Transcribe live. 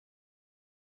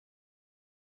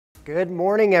Good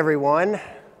morning, everyone.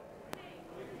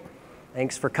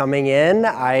 Thanks for coming in.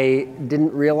 I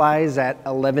didn't realize at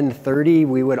 11:30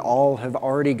 we would all have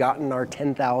already gotten our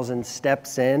 10,000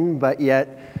 steps in, but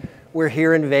yet we're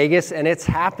here in Vegas and it's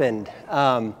happened.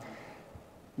 My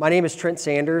name is Trent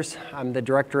Sanders. I'm the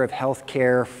Director of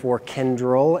Healthcare for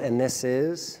Kyndryl, and this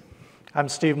is... I'm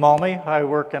Steve Malmy. I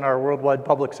work in our worldwide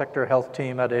public sector health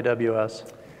team at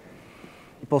AWS.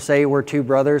 People say we're two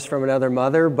brothers from another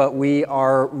mother, but we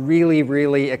are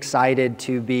really excited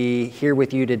to be here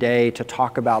with you today to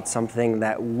talk about something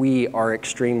that we are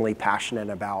extremely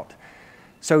passionate about.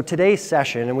 So today's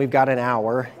session, and we've got an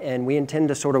hour, and we intend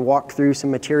to sort of walk through some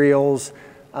materials,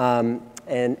 and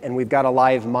we've got a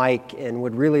live mic, and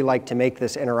would really like to make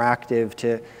this interactive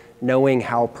to knowing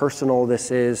how personal this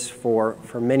is for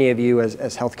many of you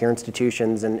as healthcare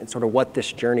institutions and sort of what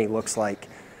this journey looks like.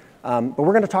 But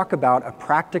we're going to talk about a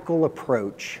practical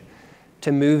approach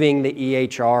to moving the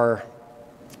EHR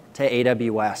to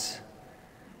AWS.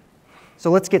 So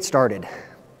let's get started.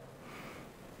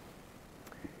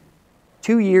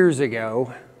 2 years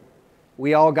ago,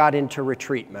 we all got into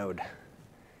retreat mode.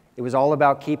 It was all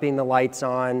about keeping the lights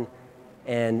on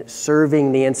and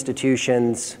serving the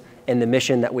institutions and the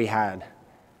mission that we had.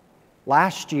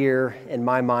 Last year, in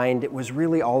my mind, it was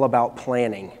really all about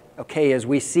planning. Okay, as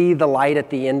we see the light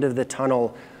at the end of the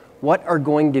tunnel, what are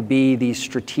going to be these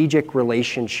strategic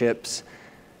relationships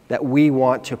that we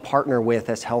want to partner with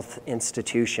as health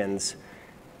institutions?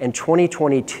 And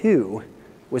 2022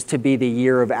 was to be the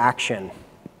year of action.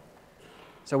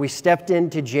 So we stepped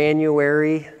into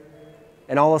January,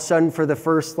 and all of a sudden for the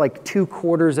first 2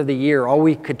 quarters of the year, all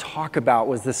we could talk about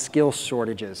was the skill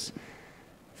shortages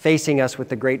facing us with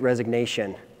the Great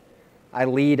Resignation. I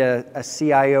lead a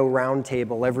CIO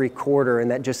roundtable every quarter,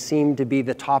 and that just seemed to be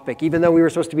the topic. Even though we were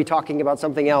supposed to be talking about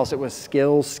something else, it was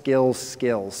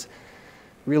skills.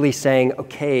 Really saying,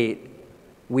 okay,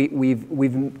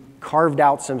 we've carved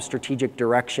out some strategic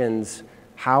directions.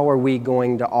 How are we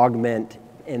going to augment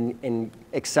and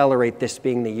accelerate this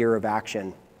being the year of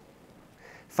action?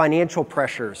 Financial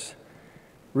pressures,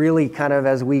 really kind of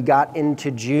as we got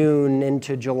into June,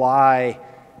 into July,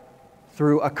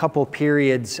 through a couple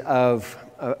periods of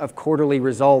quarterly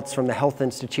results from the health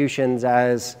institutions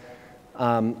as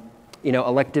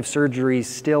elective surgeries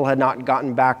still had not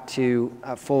gotten back to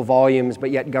full volumes,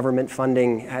 but yet government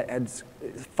funding had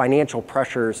financial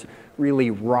pressures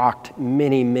really rocked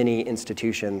many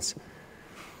institutions.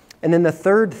 And then the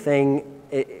third thing,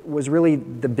 it was really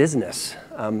the business.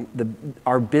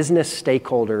 Our business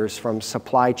stakeholders, from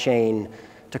supply chain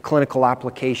to clinical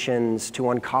applications to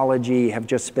oncology, have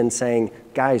just been saying,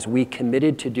 guys, we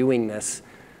committed to doing this.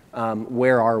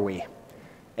 Where are we?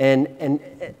 And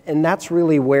that's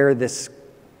really where this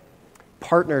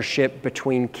partnership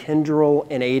between Kyndryl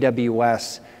and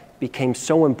AWS became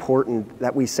so important,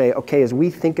 that we say, okay, as we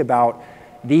think about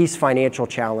these financial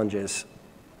challenges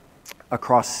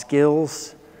across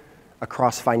skills,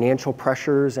 across financial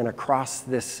pressures, and across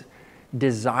this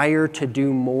desire to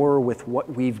do more with what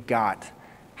we've got,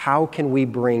 how can we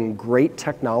bring great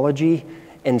technology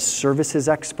and services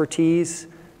expertise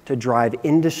to drive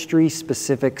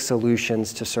industry-specific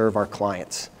solutions to serve our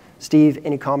clients? Steve,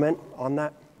 any comment on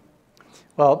that?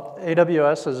 Well,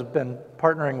 AWS has been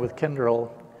partnering with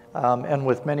Kyndryl and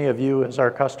with many of you as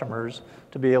our customers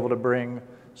to be able to bring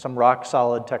some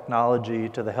rock-solid technology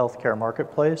to the healthcare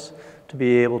marketplace to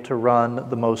be able to run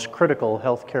the most critical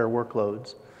healthcare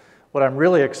workloads. What I'm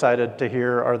really excited to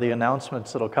hear are the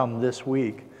announcements that'll come this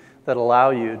week that allow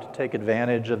you to take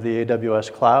advantage of the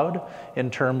AWS cloud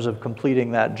in terms of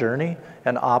completing that journey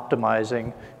and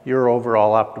optimizing your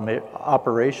overall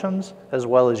operations as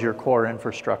well as your core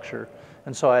infrastructure.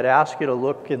 And so I'd ask you to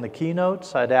look in the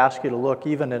keynotes. I'd ask you to look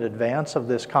even in advance of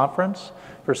this conference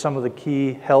for some of the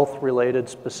key health-related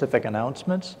specific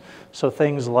announcements. So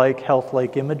things like Health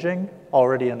Lake Imaging,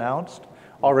 already announced,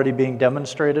 already being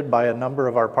demonstrated by a number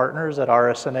of our partners at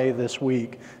RSNA this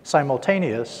week,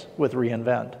 simultaneous with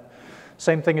reInvent.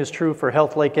 Same thing is true for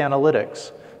Health Lake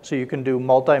Analytics. So you can do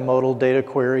multimodal data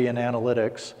query and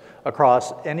analytics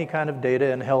across any kind of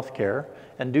data in healthcare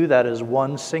and do that as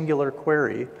one singular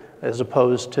query as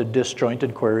opposed to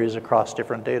disjointed queries across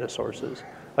different data sources.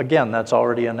 Again, that's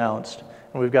already announced.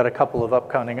 And we've got a couple of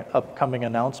upcoming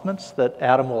announcements that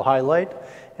Adam will highlight,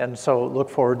 and so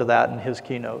look forward to that in his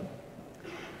keynote.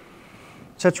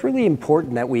 So it's really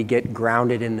important that we get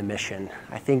grounded in the mission.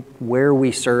 I think where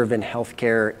we serve in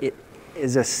healthcare, it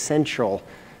is essential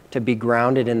to be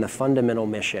grounded in the fundamental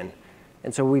mission.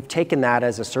 And so we've taken that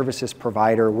as a services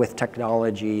provider with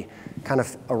technology kind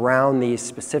of around these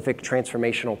specific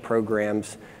transformational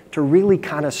programs to really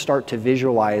kind of start to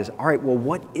visualize, all right, well,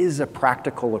 what is a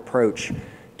practical approach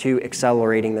to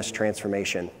accelerating this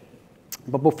transformation?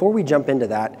 But before we jump into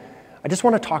that, I just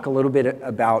want to talk a little bit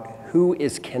about who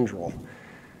is Kyndryl.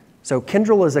 So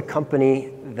Kyndryl is a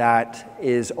company that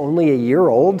is only a year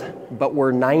old, but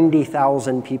we're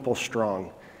 90,000 people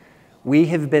strong. We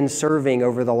have been serving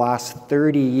over the last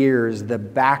 30 years the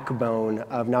backbone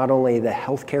of not only the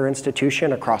healthcare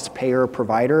institution across payer,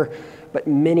 provider, but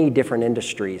many different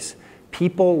industries.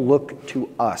 People look to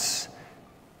us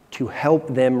to help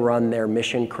them run their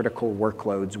mission-critical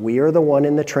workloads. We are the one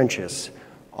in the trenches,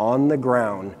 on the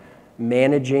ground,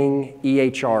 managing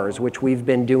EHRs, which we've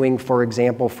been doing, for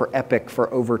example, for Epic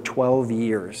for over 12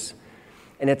 years.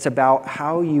 And it's about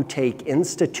how you take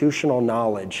institutional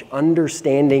knowledge,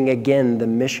 understanding, again, the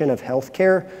mission of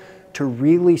healthcare to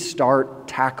really start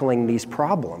tackling these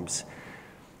problems.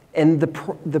 And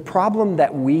the problem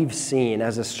that we've seen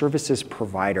as a services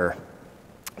provider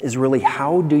is really,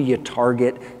 how do you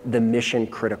target the mission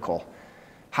critical?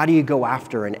 How do you go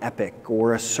after an Epic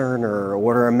or a Cerner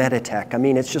or a Meditech? I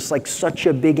mean, it's just like such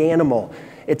a big animal.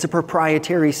 It's a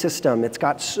proprietary system. It's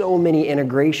got so many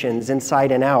integrations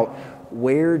inside and out.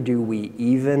 Where do we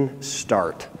even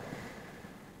start?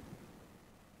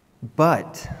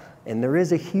 But, and there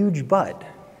is a huge but,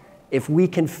 if we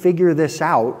can figure this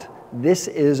out, this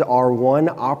is our one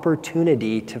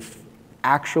opportunity to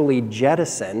actually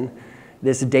jettison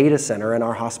this data center in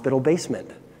our hospital basement.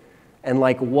 And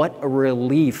like, what a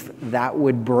relief that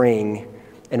would bring,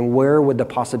 and where would the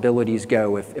possibilities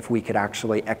go if we could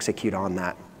actually execute on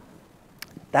that?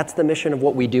 That's the mission of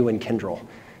what we do in Kyndryl,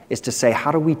 is to say,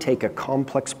 how do we take a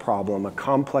complex problem, a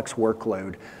complex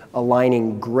workload,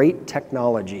 aligning great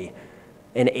technology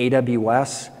in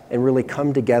AWS, and really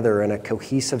come together in a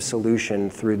cohesive solution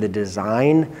through the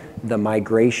design, the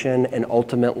migration, and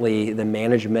ultimately the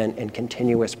management and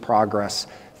continuous progress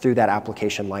through that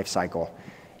application lifecycle.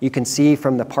 You can see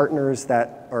from the partners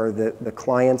that are the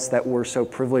clients that we're so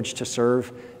privileged to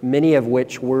serve, many of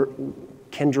which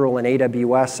Kyndryl and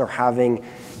AWS are having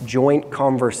joint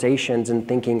conversations and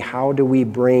thinking, how do we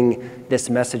bring this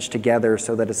message together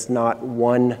so that it's not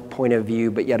one point of view,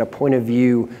 but yet a point of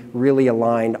view really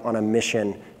aligned on a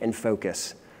mission and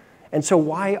focus. And so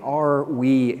why are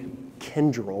we,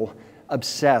 Kyndryl,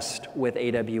 obsessed with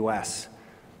AWS?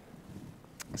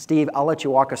 Steve, I'll let you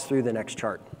walk us through the next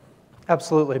chart.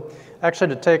 Absolutely.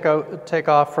 Actually, to take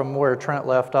off from where Trent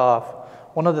left off,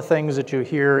 one of the things that you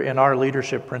hear in our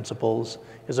leadership principles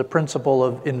is a principle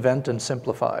of invent and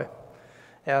simplify.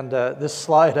 And this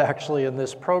slide actually in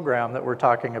this program that we're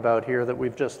talking about here that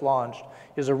we've just launched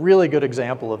is a really good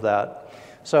example of that.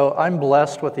 So I'm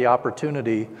blessed with the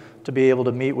opportunity to be able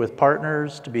to meet with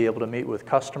partners, to be able to meet with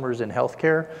customers in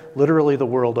healthcare, literally the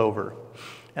world over.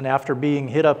 And after being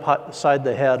hit upside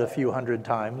the head a few hundred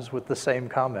times with the same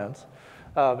comments,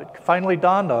 it finally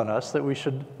dawned on us that we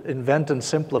should invent and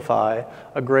simplify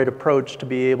a great approach to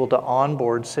be able to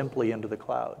onboard simply into the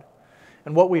cloud.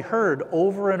 And what we heard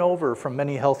over and over from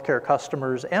many healthcare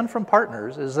customers and from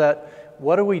partners is that,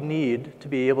 what do we need to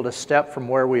be able to step from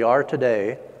where we are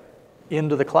today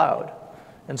into the cloud?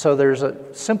 And so there's a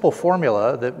simple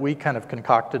formula that we kind of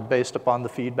concocted based upon the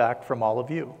feedback from all of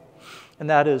you. And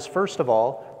that is, first of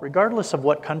all, regardless of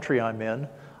what country I'm in,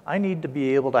 I need to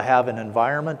be able to have an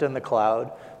environment in the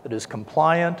cloud that is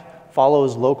compliant,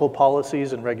 follows local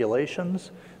policies and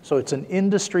regulations, so it's an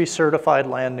industry-certified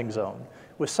landing zone,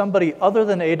 with somebody other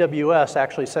than AWS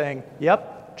actually saying,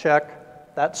 yep,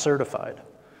 check, that's certified.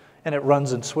 And it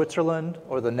runs in Switzerland,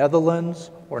 or the Netherlands,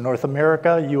 or North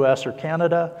America, US or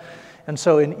Canada. And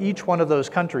so in each one of those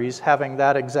countries, having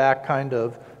that exact kind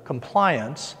of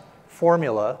compliance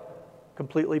formula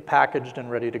completely packaged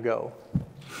and ready to go.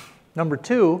 Number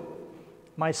two,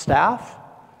 my staff.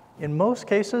 In most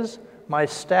cases, my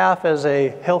staff as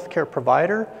a healthcare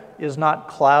provider is not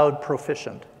cloud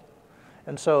proficient.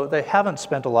 And so they haven't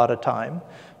spent a lot of time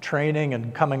training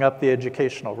and coming up the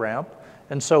educational ramp.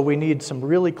 And so we need some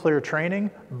really clear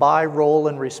training by role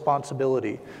and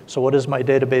responsibility. So what is my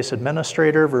database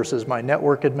administrator versus my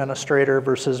network administrator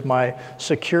versus my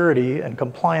security and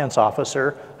compliance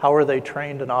officer? How are they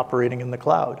trained and operating in the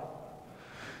cloud?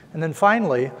 And then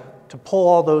finally, to pull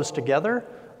all those together,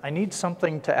 I need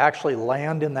something to actually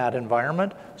land in that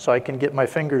environment so I can get my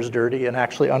fingers dirty and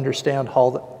actually understand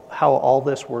how all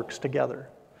this works together.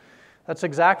 That's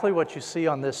exactly what you see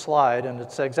on this slide, and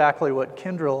it's exactly what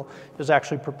Kyndryl is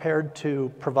actually prepared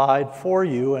to provide for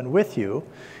you and with you,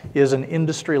 is an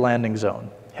industry landing zone,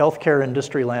 healthcare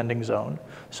industry landing zone.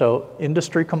 So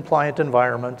industry compliant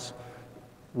environments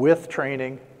with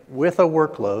training, with a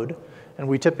workload, and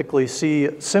we typically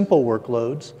see simple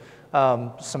workloads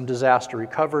some disaster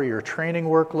recovery or training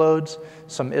workloads,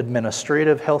 some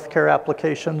administrative healthcare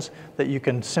applications that you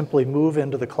can simply move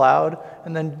into the cloud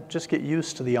and then just get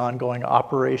used to the ongoing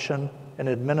operation and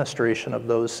administration of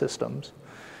those systems.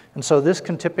 And so this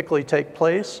can typically take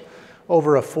place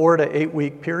over a 4 to 8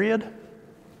 week period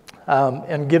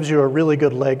and gives you a really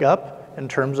good leg up in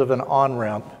terms of an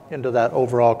on-ramp into that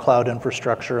overall cloud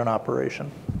infrastructure and operation.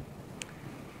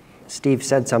 Steve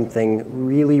said something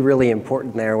really, really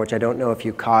important there, which I don't know if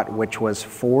you caught, which was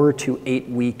 4 to 8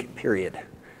 week period.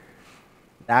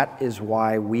 That is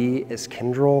why we as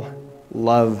Kyndryl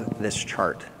love this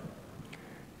chart.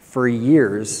 For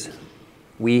years,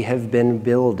 we have been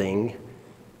building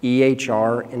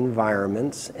EHR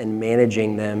environments and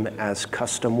managing them as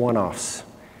custom one-offs.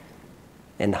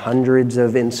 In hundreds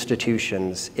of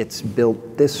institutions, it's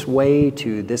built this way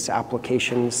to this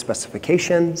application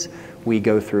specifications. We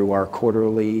go through our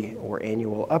quarterly or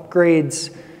annual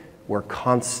upgrades. We're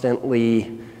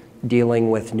constantly dealing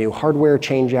with new hardware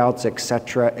changeouts, et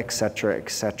cetera, et cetera,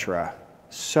 et cetera.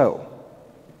 So,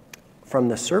 from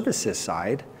the services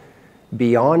side,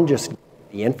 beyond just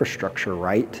the infrastructure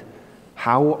right,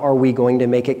 how are we going to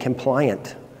make it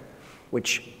compliant?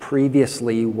 Which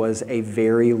previously was a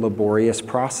very laborious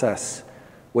process,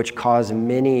 which caused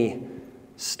many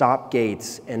stop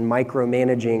gates and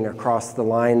micromanaging across the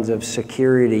lines of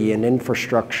security and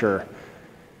infrastructure.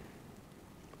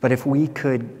 But if we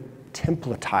could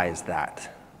templatize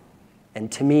that,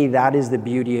 and to me, that is the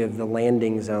beauty of the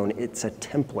landing zone. It's a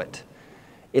template.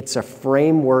 It's a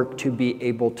framework to be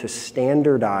able to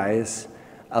standardize,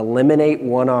 eliminate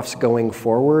one-offs going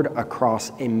forward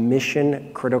across a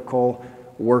mission-critical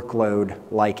workload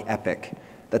like Epic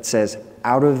that says,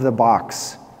 out of the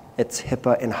box, it's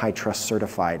HIPAA and HITRUST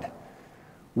certified.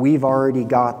 We've already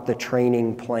got the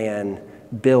training plan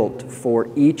built for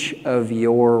each of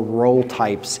your role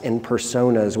types and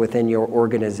personas within your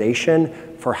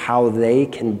organization for how they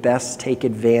can best take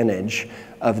advantage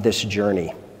of this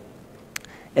journey.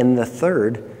 And the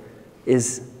third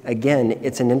is, again,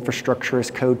 it's an infrastructure as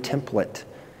code template.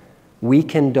 We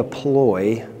can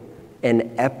deploy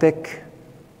an Epic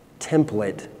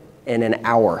template in an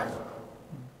hour.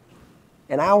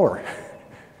 An hour.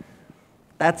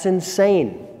 That's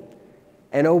insane.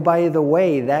 And oh, by the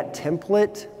way, that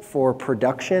template for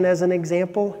production, as an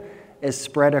example, is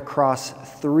spread across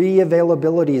 3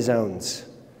 availability zones.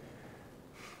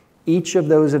 Each of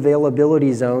those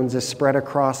availability zones is spread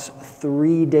across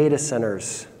 3 data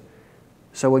centers.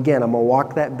 So again, I'm going to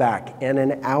walk that back. In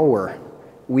an hour,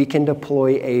 we can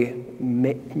deploy a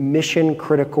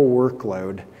mission-critical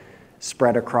workload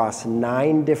spread across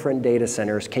 9 different data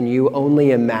centers. Can you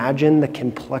only imagine the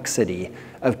complexity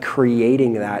of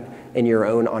creating that in your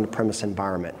own on-premise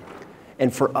environment?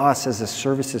 And for us as a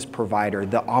services provider,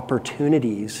 the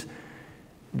opportunities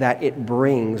that it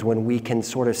brings when we can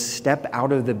sort of step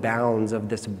out of the bounds of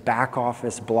this back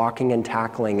office blocking and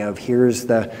tackling of here's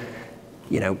the,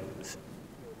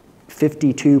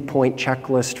 52-point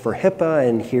checklist for HIPAA,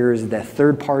 and here's the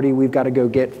third party we've got to go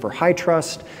get for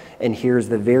HITRUST, and here's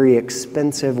the very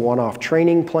expensive one-off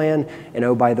training plan, and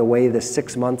oh, by the way, the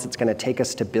 6 months it's going to take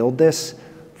us to build this,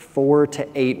 4 to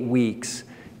 8 weeks,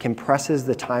 compresses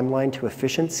the timeline to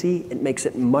efficiency. It makes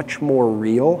it much more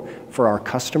real for our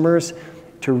customers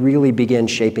to really begin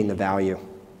shaping the value.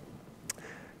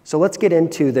 So let's get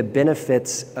into the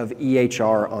benefits of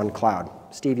EHR on cloud.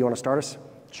 Steve, you want to start us?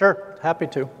 Sure, happy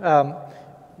to.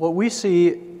 What we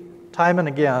see time and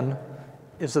again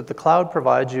is that the cloud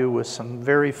provides you with some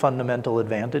very fundamental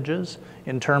advantages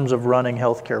in terms of running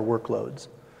healthcare workloads.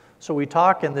 So we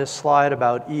talk in this slide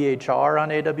about EHR on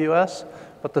AWS,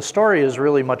 but the story is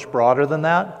really much broader than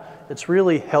that. It's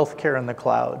really healthcare in the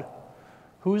cloud.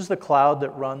 Who's the cloud that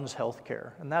runs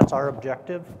healthcare? And that's our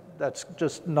objective. That's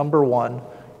just number one,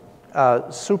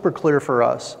 super clear for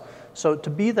us. So to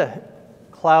be the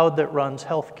cloud that runs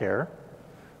healthcare,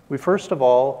 we first of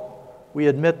all, we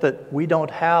admit that we don't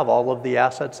have all of the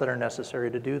assets that are necessary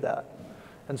to do that.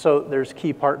 And so there's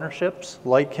key partnerships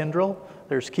like Kyndryl.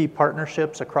 There's key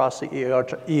partnerships across the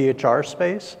EHR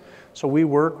space. So we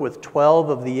work with 12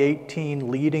 of the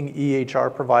 18 leading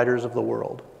EHR providers of the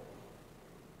world.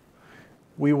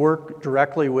 We work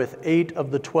directly with 8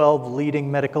 of the 12 leading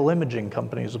medical imaging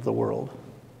companies of the world.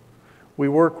 We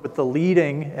work with the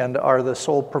leading and are the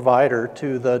sole provider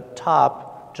to the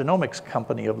top genomics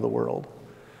company of the world.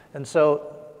 And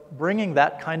so bringing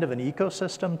that kind of an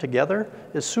ecosystem together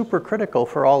is super critical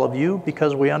for all of you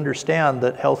because we understand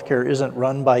that healthcare isn't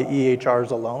run by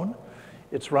EHRs alone.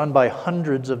 It's run by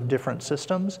hundreds of different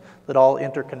systems that all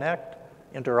interconnect,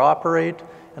 interoperate,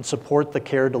 and support the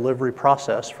care delivery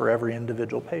process for every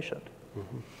individual patient.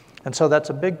 And so that's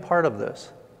a big part of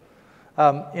this.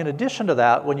 In addition to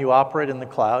that, when you operate in the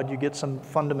cloud, you get some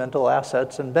fundamental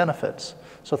assets and benefits.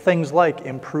 So things like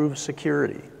improved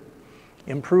security,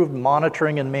 improved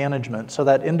monitoring and management. So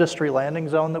that industry landing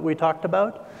zone that we talked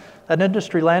about, that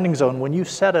industry landing zone, when you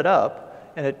set it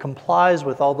up and it complies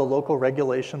with all the local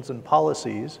regulations and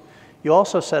policies, you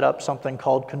also set up something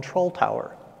called Control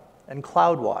Tower and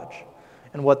CloudWatch.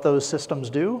 And what those systems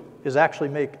do is actually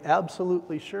make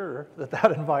absolutely sure that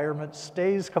that environment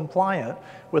stays compliant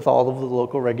with all of the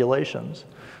local regulations.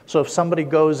 So if somebody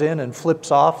goes in and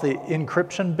flips off the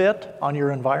encryption bit on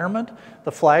your environment,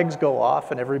 the flags go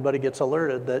off and everybody gets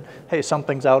alerted that, hey,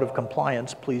 something's out of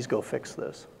compliance, please go fix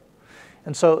this.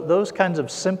 And so those kinds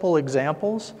of simple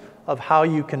examples of how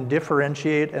you can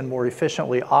differentiate and more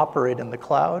efficiently operate in the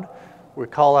cloud, we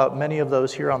call out many of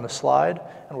those here on the slide,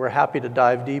 and we're happy to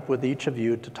dive deep with each of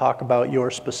you to talk about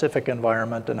your specific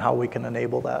environment and how we can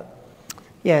enable that.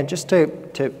 Yeah, just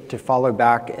to follow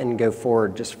back and go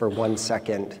forward just for 1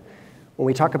 second. When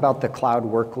we talk about the cloud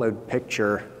workload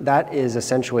picture, that is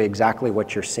essentially exactly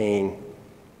what you're seeing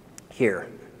here.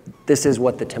 This is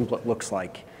what the template looks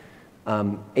like.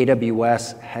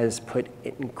 AWS has put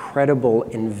incredible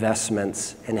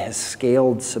investments and has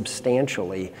scaled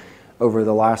substantially over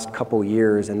the last couple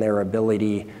years in their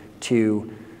ability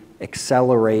to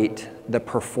accelerate the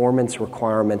performance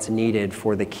requirements needed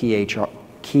for the key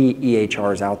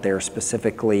EHRs out there,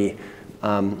 specifically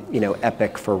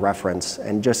Epic for reference.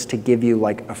 And just to give you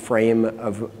like a frame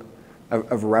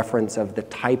of reference of the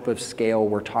type of scale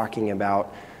we're talking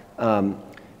about,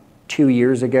 2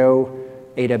 years ago,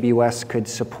 AWS could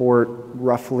support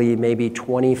roughly maybe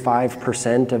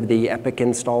 25% of the Epic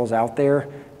installs out there.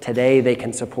 Today, they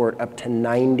can support up to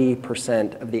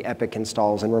 90% of the Epic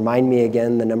installs. And remind me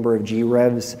again the number of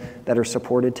grevs that are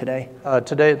supported today?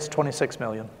 Today, it's 26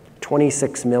 million.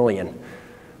 26 million.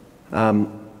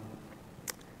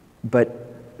 But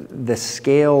the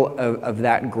scale of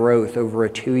that growth over a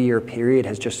 2-year period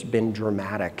has just been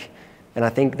dramatic. And I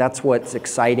think that's what's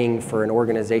exciting for an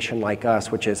organization like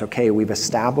us, which is, okay, we've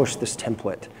established this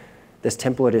template. This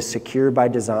template is secure by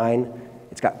design.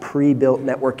 It's got pre-built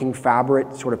networking fabric,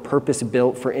 sort of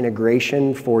purpose-built for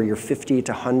integration for your 50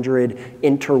 to 100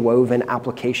 interwoven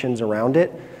applications around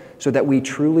it, so that we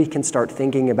truly can start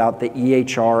thinking about the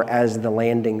EHR as the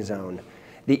landing zone.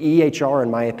 The EHR,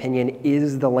 in my opinion,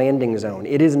 is the landing zone.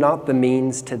 It is not the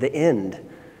means to the end.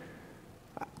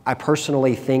 I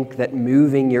personally think that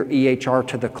moving your EHR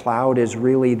to the cloud is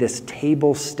really this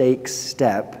table stakes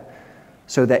step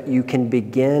so that you can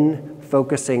begin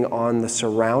focusing on the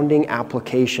surrounding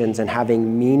applications and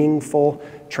having meaningful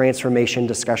transformation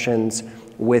discussions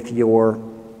with your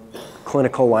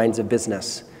clinical lines of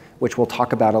business, which we'll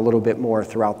talk about a little bit more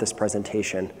throughout this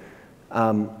presentation.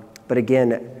 But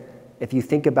again, if you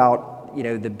think about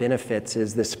the benefits,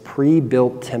 is this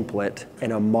pre-built template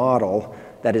and a model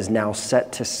that is now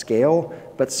set to scale,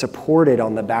 but supported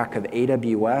on the back of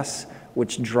AWS,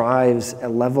 which drives a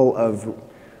level of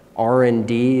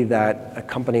R&D that a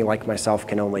company like myself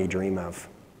can only dream of.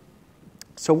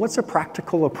 So what's a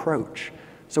practical approach?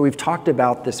 So we've talked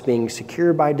about this being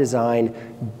secure by design,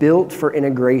 built for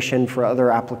integration for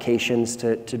other applications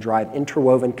to drive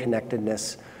interwoven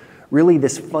connectedness. Really,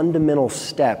 this fundamental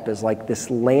step is like this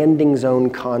landing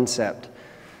zone concept.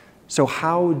 So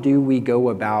how do we go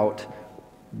about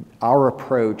our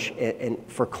approach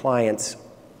for clients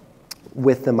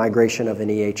with the migration of an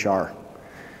EHR?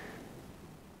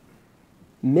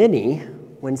 Many,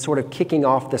 when sort of kicking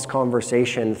off this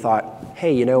conversation, thought,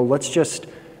 hey, let's just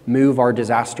move our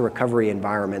disaster recovery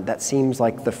environment. That seems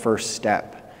like the first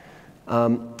step.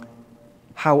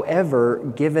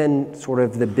 However, given sort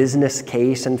of the business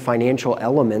case and financial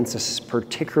elements,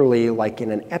 particularly like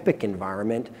in an Epic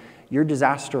environment, your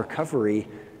disaster recovery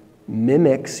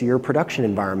mimics your production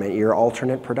environment, your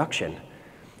alternate production.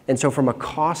 And so from a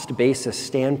cost basis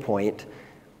standpoint,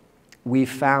 we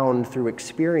found through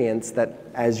experience that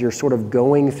as you're sort of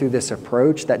going through this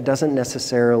approach, that doesn't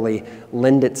necessarily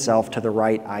lend itself to the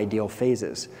right ideal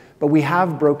phases. But we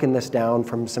have broken this down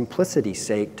from simplicity's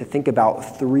sake to think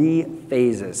about 3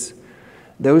 phases.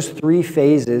 Those 3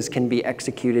 phases can be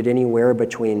executed anywhere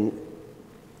between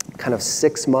kind of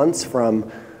 6 months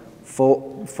from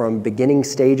beginning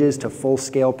stages to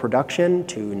full-scale production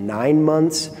to 9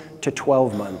 months to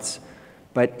 12 months.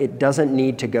 But it doesn't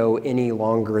need to go any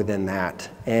longer than that.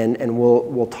 And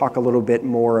we'll talk a little bit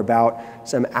more about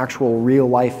some actual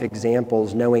real-life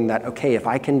examples, knowing that, okay, if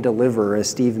I can deliver, as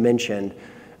Steve mentioned,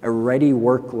 a ready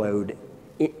workload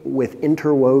with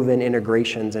interwoven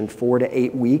integrations in 4 to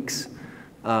 8 weeks,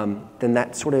 then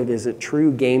that sort of is a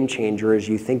true game changer as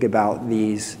you think about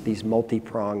these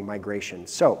multi-pronged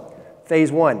migrations. So,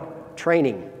 phase one,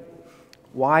 training.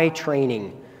 Why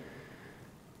training?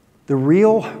 The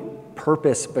real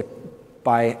purpose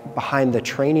behind the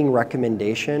training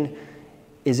recommendation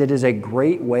is it is a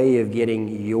great way of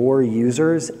getting your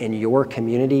users and your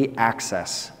community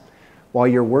access. While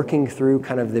you're working through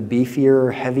kind of the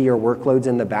beefier, heavier workloads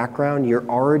in the background, you're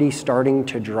already starting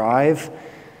to drive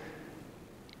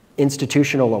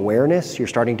institutional awareness, you're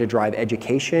starting to drive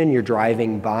education, you're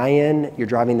driving buy-in, you're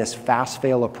driving this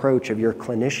fast-fail approach of your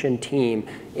clinician team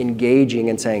engaging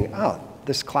and saying, oh,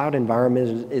 this cloud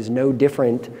environment is no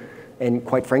different, and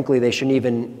quite frankly, they shouldn't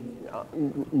even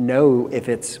know if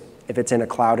it's in a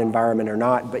cloud environment or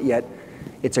not, but yet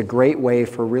it's a great way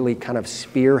for really kind of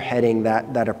spearheading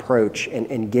that approach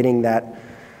and getting that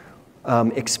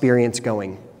experience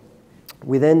going.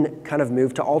 We then kind of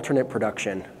move to alternate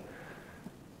production.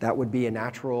 That would be a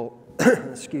natural,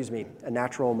 a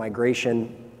natural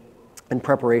migration and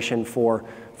preparation for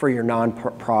your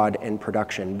non-prod and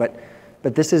production. But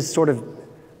this has sort of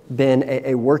been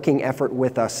a working effort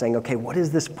with us saying, okay, what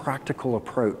is this practical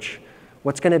approach?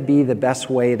 What's going to be the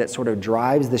best way that sort of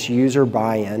drives this user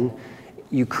buy-in?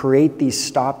 You create these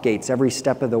stop gates every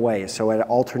step of the way. So at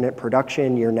alternate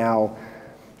production, you're now,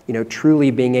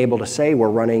 truly being able to say we're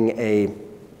running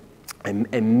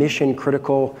a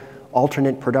mission-critical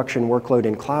alternate production workload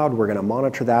in cloud. We're going to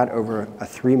monitor that over a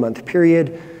 3-month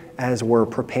period as we're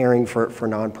preparing for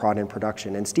non-prod in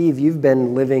production. And Steve, you've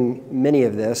been living many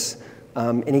of this.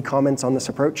 Any comments on this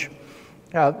approach?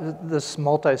 Yeah, this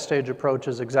multi-stage approach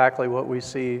is exactly what we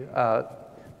see,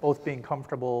 both being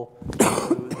comfortable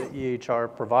to the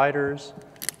EHR providers,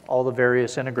 all the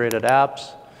various integrated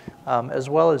apps, as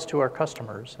well as to our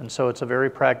customers. And so it's a very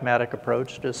pragmatic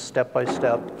approach, just step by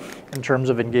step in terms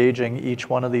of engaging each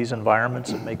one of these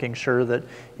environments and making sure that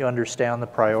you understand the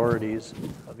priorities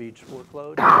of each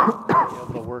workload, be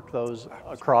able to work those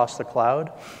across the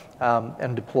cloud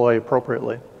and deploy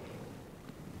appropriately.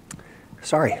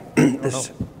 Sorry,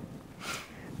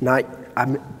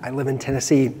 I live in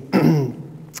Tennessee,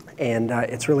 and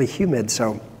it's really humid,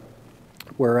 so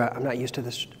I'm not used to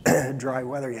this dry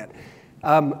weather yet.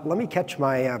 Let me catch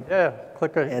my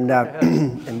click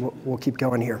and we'll keep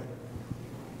going here.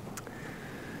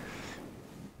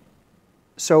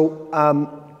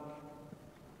 So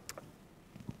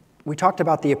we talked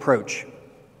about the approach,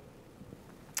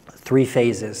 3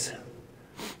 phases.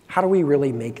 How do we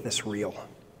really make this real?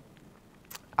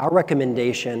 Our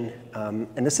recommendation,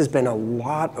 and this has been a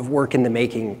lot of work in the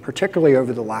making, particularly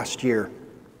over the last year,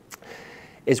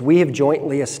 is we have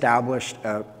jointly established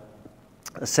a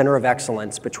center of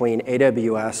excellence between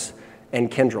AWS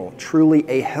and Kyndryl, truly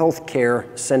a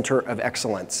healthcare center of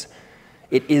excellence.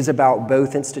 It is about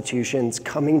both institutions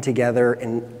coming together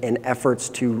in efforts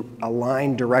to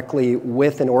align directly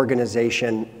with an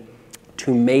organization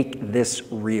to make this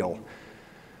real.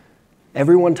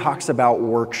 Everyone talks about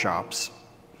workshops,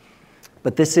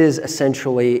 but this is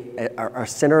essentially our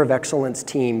center of excellence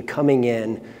team coming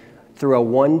in through a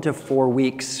 1 to 4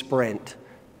 week sprint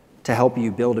to help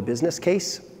you build a business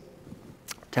case,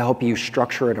 to help you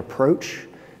structure an approach,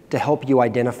 to help you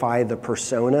identify the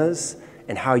personas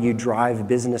and how you drive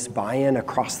business buy-in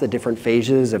across the different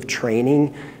phases of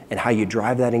training and how you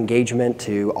drive that engagement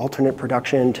to alternate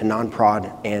production, to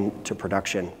non-prod, and to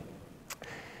production.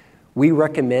 We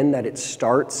recommend that it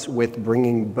starts with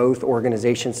bringing both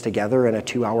organizations together in a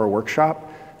 2-hour workshop.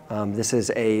 This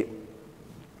is a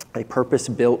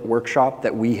purpose-built workshop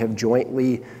that we have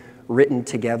jointly written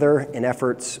together in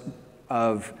efforts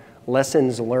of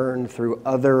lessons learned through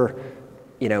other,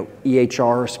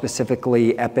 EHR,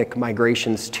 specifically Epic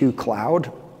migrations to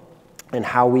cloud, and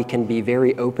how we can be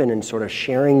very open and sort of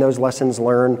sharing those lessons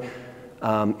learned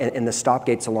and the stop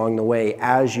gates along the way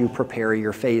as you prepare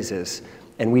your phases.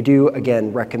 And we do,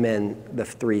 again, recommend the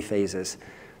 3 phases.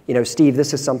 Steve,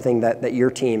 this is something that your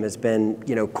team has been,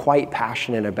 quite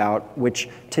passionate about, which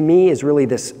to me is really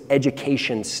this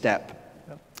education step.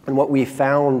 Yep. And what we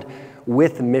found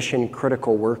with mission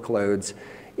critical workloads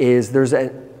is there's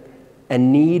a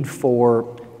need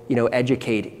for,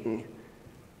 educating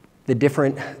the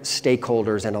different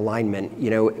stakeholders and alignment.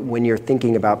 When you're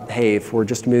thinking about, hey, if we're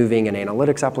just moving an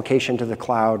analytics application to the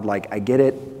cloud, I get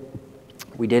it.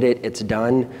 We did it, it's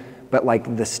done, but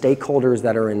the stakeholders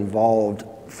that are involved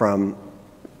from,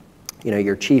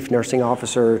 your chief nursing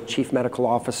officer, chief medical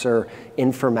officer,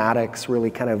 informatics,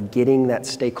 really kind of getting that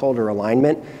stakeholder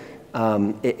alignment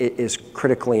it is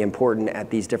critically important at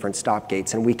these different stop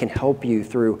gates, and we can help you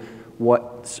through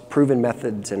what's proven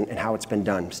methods and how it's been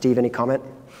done. Steve, any comment?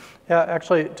 Yeah,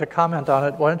 actually, to comment on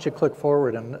it, why don't you click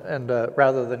forward and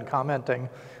rather than commenting,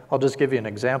 I'll just give you an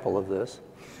example of this.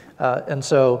 And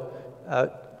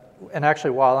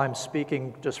actually, while I'm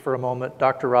speaking just for a moment,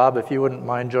 Dr. Rob, if you wouldn't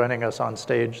mind joining us on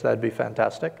stage, that'd be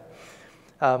fantastic.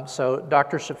 So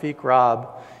Dr. Shafiq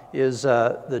Rob is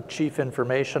the Chief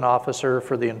Information Officer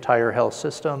for the entire health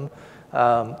system,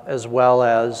 as well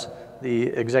as the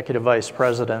Executive Vice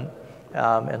President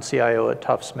and CIO at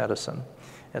Tufts Medicine.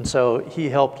 And so he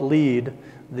helped lead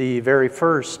the very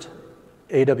first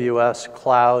AWS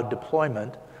cloud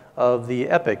deployment of the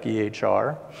Epic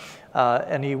EHR,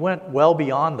 and he went well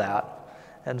beyond that.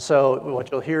 And so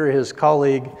what you'll hear his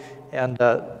colleague and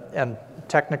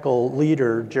technical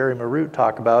leader, Jerry Marut,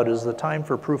 talk about is the time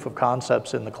for proof of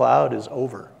concepts in the cloud is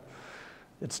over.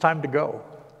 It's time to go.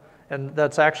 And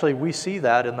that's actually, we see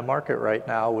that in the market right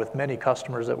now with many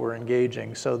customers that we're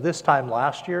engaging. So this time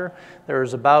last year, there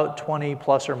was about 20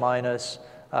 plus or minus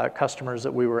customers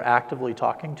that we were actively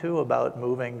talking to about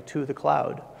moving to the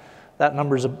cloud. That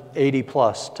number's 80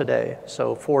 plus today,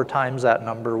 so 4 times that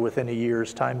number within a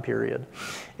year's time period.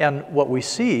 And what we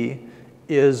see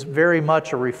is very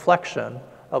much a reflection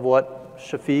of what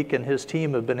Shafiq and his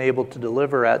team have been able to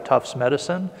deliver at Tufts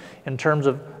Medicine in terms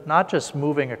of not just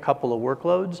moving a couple of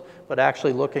workloads, but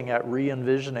actually looking at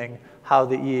re-envisioning how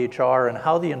the EHR and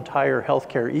how the entire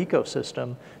healthcare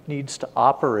ecosystem needs to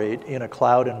operate in a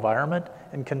cloud environment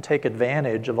and can take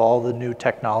advantage of all the new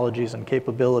technologies and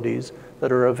capabilities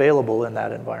that are available in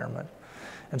that environment.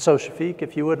 And so Shafiq,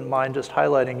 if you wouldn't mind just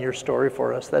highlighting your story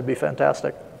for us, that'd be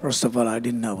fantastic. First of all, I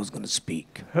didn't know I was going to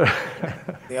speak.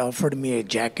 They offered me a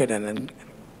jacket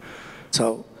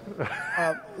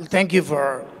thank you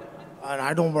for, and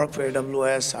I don't work for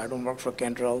AWS, I don't work for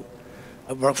Kyndryl,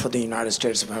 I work for the United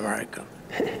States of America.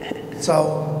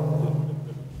 So,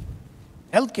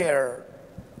 healthcare,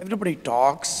 everybody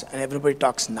talks and everybody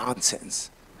talks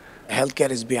nonsense. Healthcare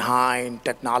is behind,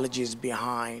 technology is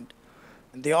behind,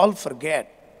 and they all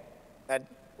forget that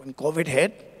when COVID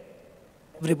hit,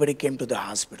 everybody came to the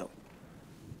hospital,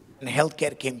 and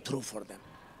healthcare came through for them.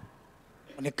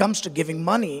 When it comes to giving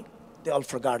money, they all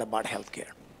forgot about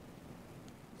healthcare.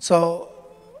 So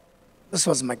this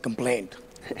was my complaint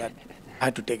that I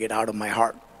had to take it out of my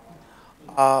heart.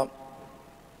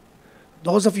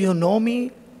 Those of you who know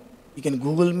me, you can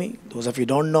Google me. Those of you who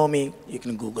don't know me, you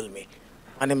can Google me.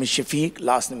 My name is Shafiq,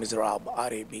 last name is Rob,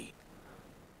 R-A-B.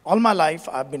 All my life,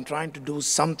 I've been trying to do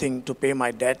something to pay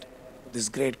my debt to this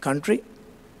great country,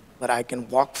 but I can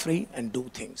walk free and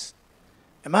do things.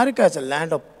 America is a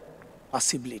land of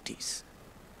possibilities.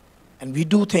 And we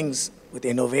do things with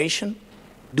innovation,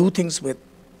 do things with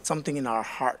something in our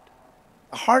heart.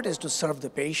 The heart is to serve the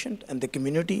patient and the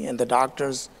community and the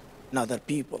doctors and other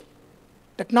people.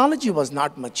 Technology was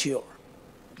not mature.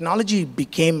 Technology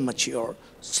became mature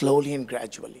slowly and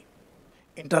gradually.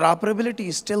 Interoperability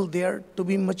is still there to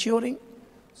be maturing.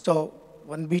 So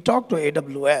when we talked to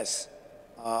AWS,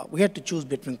 we had to choose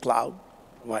between cloud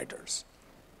providers.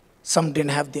 Some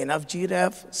didn't have enough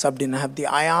GREF, some didn't have the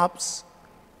IOPS.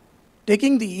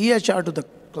 Taking the EHR to the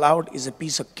cloud is a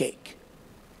piece of cake.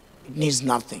 It needs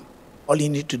nothing. All you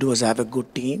need to do is have a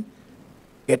good team,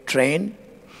 get trained,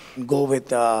 and go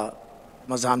with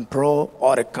Amazon Pro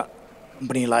or a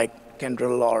company like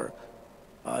Kyndryl or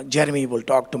Jeremy will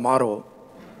talk tomorrow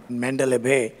in Mandalay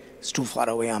Bay. It's too far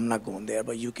away, I'm not going there,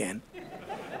 but you can.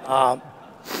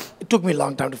 It took me a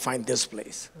long time to find this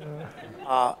place.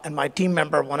 And my team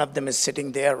member, one of them is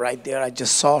sitting there, right there. I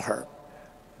just saw her.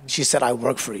 She said, I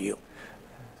work for you.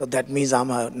 So that means I'm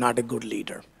not a good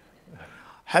leader.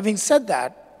 Having said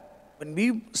that, when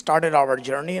we started our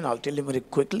journey, and I'll tell you very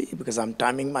quickly because I'm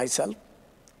timing myself,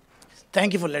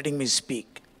 thank you for letting me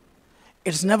speak.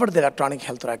 It's never the electronic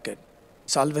health record.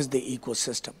 It's always the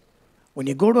ecosystem. When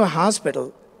you go to a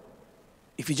hospital,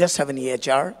 if you just have an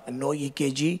EHR and no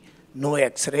EKG, no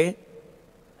X-ray,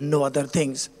 no other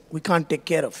things, we can't take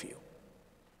care of you.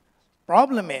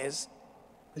 Problem is,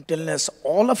 unless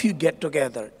all of you get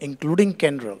together, including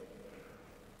Kyndryl,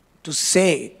 to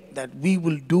say that we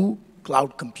will do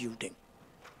cloud computing,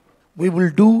 we will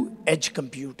do edge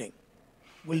computing,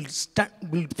 we'll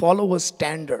follow a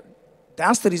standard.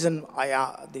 That's the reason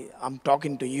I'm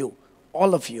talking to you,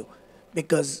 all of you,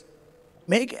 because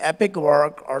make Epic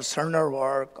work or Cerner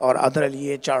work or other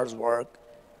EHRs work,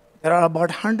 there are about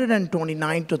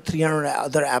 129 to 300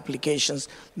 other applications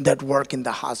that work in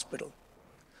the hospital.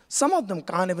 Some of them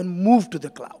can't even move to the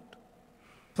cloud.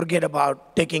 Forget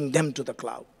about taking them to the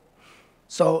cloud.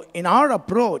 So in our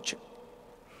approach,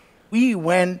 we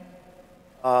went,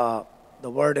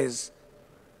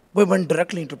 we went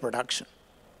directly into production.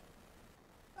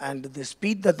 And the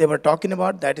speed that they were talking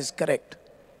about, that is correct.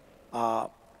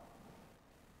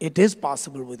 It is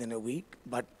possible within a week,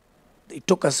 but it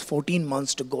took us 14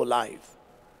 months to go live.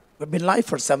 We've been live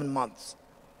for 7 months.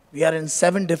 We are in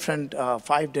 5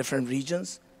 different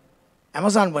regions.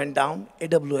 Amazon went down,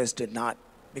 AWS did not,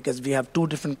 because we have 2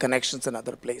 different connections in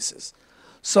other places.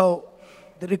 So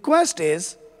the request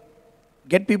is,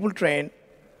 get people trained,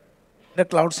 the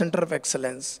Cloud Center of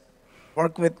Excellence,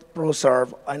 work with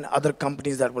ProServe and other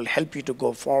companies that will help you to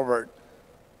go forward.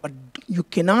 But you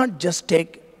cannot just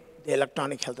take the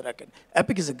electronic health record.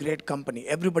 Epic is a great company.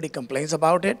 Everybody complains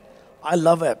about it. I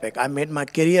love Epic. I made my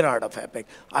career out of Epic.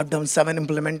 I've done 7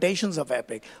 implementations of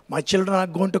Epic. My children are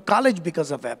going to college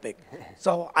because of Epic.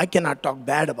 So I cannot talk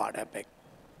bad about Epic.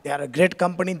 They are a great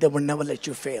company. They will never let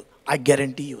you fail. I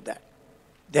guarantee you that.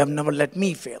 They have never let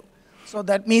me fail. So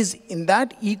that means in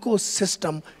that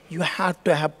ecosystem, you have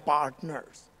to have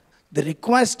partners. The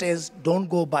request is, don't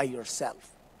go by yourself.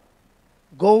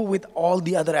 Go with all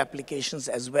the other applications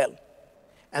as well.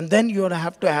 And then you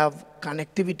have to have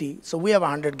connectivity. So we have a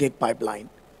 100 gig pipeline,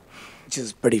 which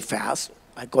is pretty fast.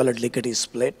 I call it lickety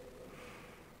split.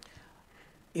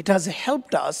 It has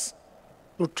helped us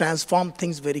to transform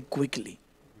things very quickly.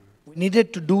 We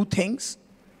needed to do things.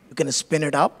 You can spin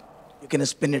it up. You can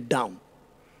spin it down.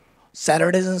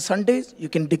 Saturdays and Sundays, you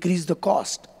can decrease the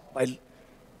cost by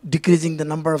decreasing the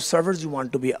number of servers you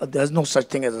want to be. There's no such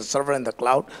thing as a server in the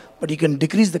cloud, but you can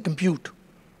decrease the compute.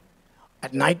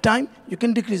 At nighttime, you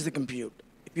can decrease the compute.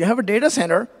 If you have a data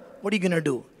center, what are you going to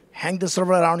do? Hang the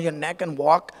server around your neck and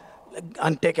walk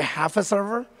and take a half a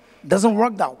server? It doesn't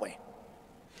work that way.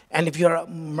 And if you're a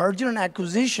merger and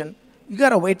acquisition, you got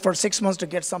to wait for 6 months to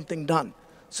get something done.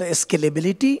 So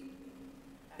scalability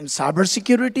and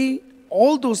cybersecurity,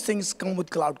 all those things come with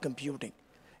cloud computing.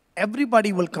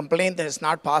 Everybody will complain that it's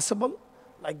not possible.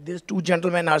 Like these 2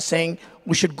 gentlemen are saying,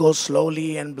 we should go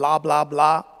slowly and blah, blah,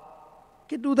 blah. You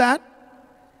can do that.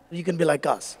 You can be like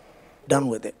us, done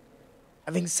with it.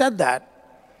 Having said that,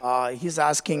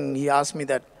 he asked me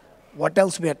that what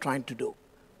else we are trying to do.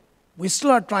 We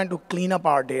still are trying to clean up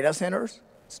our data centers,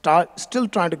 still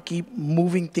trying to keep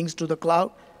moving things to the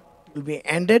cloud. It will be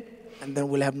ended, and then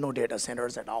we'll have no data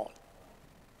centers at all.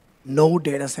 No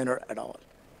data center at all.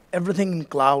 Everything in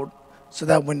cloud, so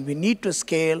that when we need to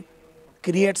scale,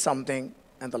 create something.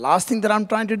 And the last thing that I'm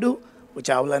trying to do, which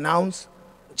I will announce,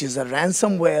 which is a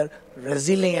ransomware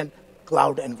resilient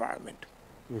cloud environment.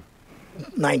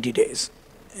 90 days.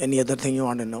 Any other thing you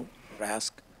want to know or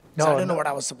ask? No, I don't know what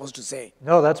I was supposed to say.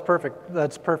 No, that's perfect.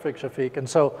 That's perfect, Shafiq. And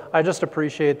so I just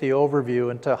appreciate the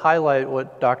overview, and to highlight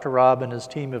what Dr. Rob and his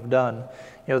team have done.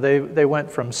 You know, they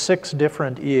went from 6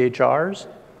 different EHRs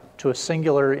to a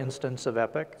singular instance of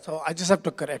Epic. So I just have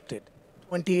to correct it.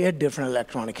 28 different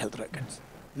electronic health records,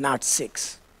 not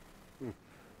 6.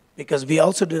 Because we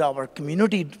also did our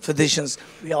community physicians,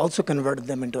 we also converted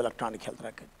them into electronic health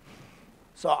record.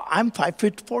 So I'm 5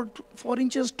 feet 4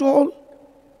 inches tall,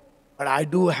 but I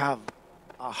do have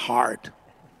a heart.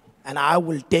 And I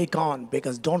will take on,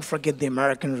 because don't forget the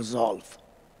American resolve.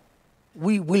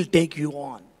 We will take you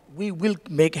on. We will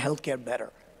make healthcare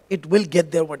better. It will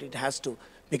get there what it has to,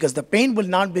 because the pain will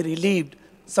not be relieved.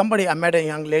 I met a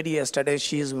young lady yesterday,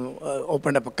 she's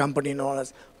opened up a company known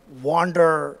as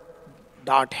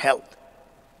Wander.health.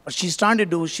 What she's trying to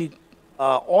do,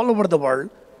 all over the world,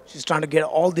 she's trying to get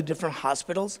all the different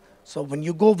hospitals. So when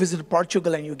you go visit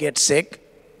Portugal and you get sick,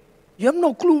 you have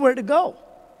no clue where to go,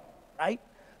 right?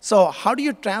 So how do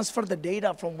you transfer the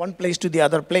data from one place to the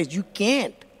other place? You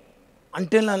can't,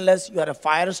 unless you are a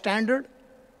FHIR standard.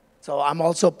 So I'm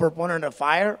also a proponent of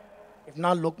FHIR. If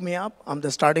not, look me up. I'm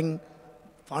the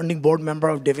founding board member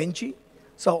of DaVinci.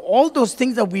 So all those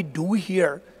things that we do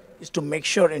here is to make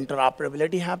sure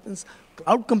interoperability happens,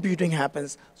 cloud computing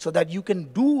happens, so that you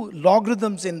can do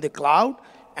logarithms in the cloud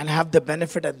and have the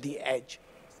benefit at the edge.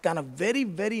 It's kind of very,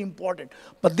 very important.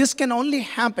 But this can only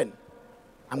happen.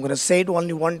 I'm going to say it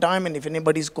only one time, and if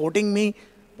anybody's quoting me,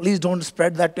 please don't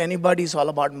spread that to anybody. It's all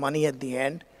about money at the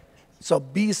end. So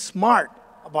be smart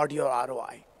about your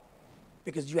ROI,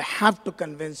 because you have to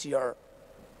convince your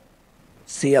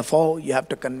CFO, you have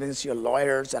to convince your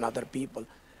lawyers and other people.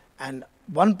 And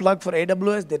one plug for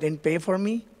AWS, they didn't pay for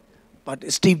me, but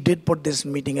Steve did put this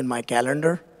meeting in my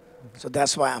calendar, so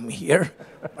that's why I'm here.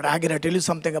 But I gotta tell you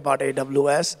something about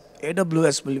AWS.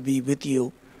 AWS will be with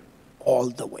you all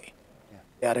the way. Yeah.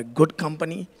 They are a good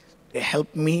company, they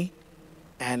help me,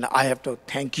 and I have to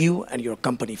thank you and your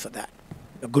company for that.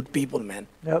 They're good people, man.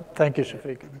 Yep, thank you,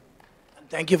 Shafiq.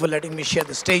 Thank you for letting me share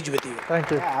the stage with you.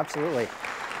 Thank you. Yeah, absolutely.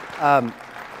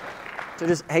 So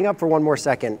just hang up for one more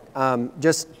second.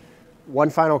 Just one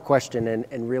final question,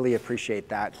 and really appreciate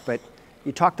that. But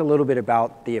you talked a little bit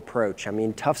about the approach. I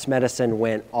mean, Tufts Medicine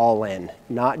went all in,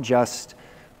 not just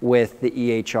with the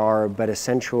EHR, but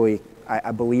essentially,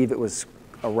 I believe it was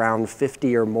around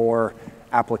 50 or more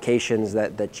applications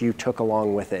that you took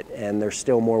along with it, and there's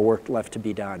still more work left to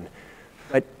be done.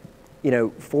 But, you know,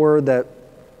 for the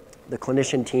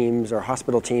clinician teams or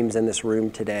hospital teams in this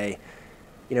room today,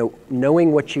 you know,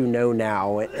 knowing what you know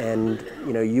now, and,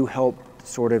 you know, you help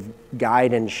sort of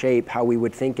guide and shape how we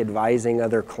would think advising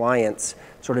other clients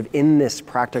sort of in this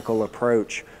practical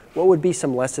approach, what would be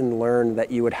some lesson learned that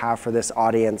you would have for this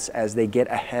audience as they get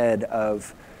ahead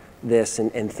of this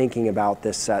and thinking about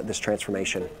this, this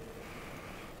transformation?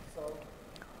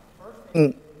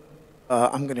 I'm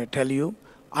going to tell you,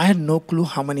 I had no clue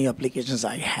how many applications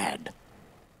I had.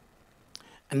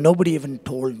 And nobody even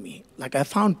told me. Like, I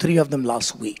found 3 of them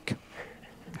last week.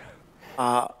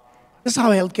 This is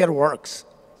how healthcare works.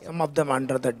 Some of them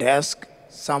under the desk,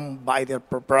 some by their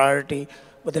propriety,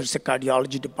 whether it's a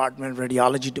cardiology department,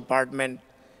 radiology department,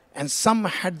 and some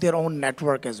had their own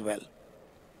network as well.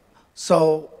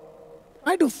 So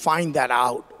try to find that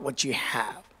out, what you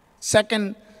have.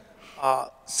 Second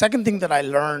thing that I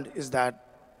learned is that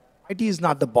IT is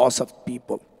not the boss of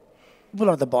people. People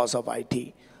are the boss of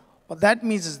IT. What that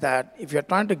means is that if you're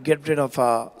trying to get rid of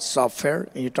a software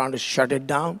and you're trying to shut it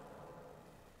down,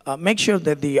 make sure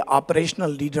that the operational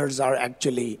leaders are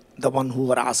actually the one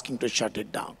who are asking to shut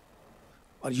it down.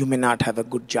 Or you may not have a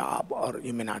good job, or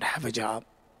you may not have a job.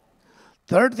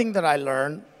 Third thing that I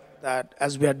learned, that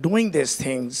as we are doing these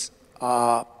things,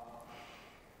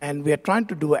 and we are trying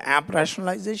to do app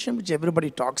rationalization, which everybody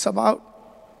talks about,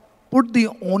 put the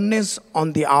onus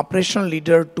on the operational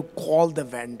leader to call the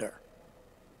vendor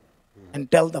and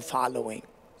tell the following,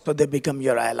 so they become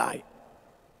your ally.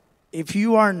 If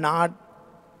you are not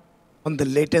on the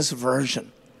latest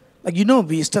version, like, you know,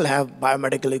 we still have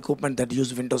biomedical equipment that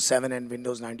use Windows 7 and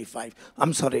Windows 95.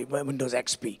 I'm sorry, Windows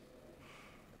XP,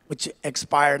 which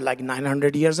expired like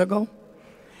 900 years ago.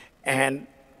 And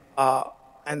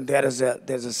there's a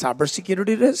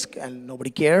cybersecurity risk, and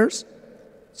nobody cares.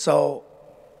 So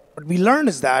what we learn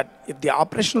is that if the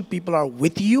operational people are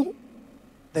with you,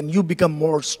 then you become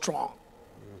more strong.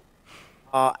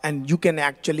 And you can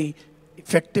actually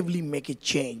effectively make a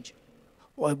change.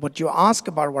 Well, what you ask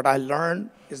about, what I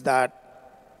learned is that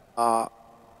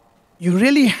you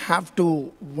really have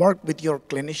to work with your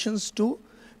clinicians too,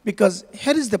 because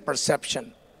here is the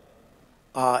perception.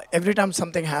 Every time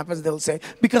something happens, they'll say,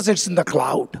 because it's in the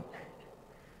cloud.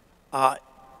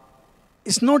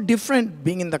 It's no different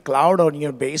being in the cloud or in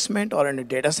your basement or in a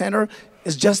data center.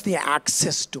 It's just the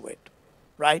access to it,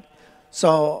 right?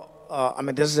 So, I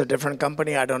mean, this is a different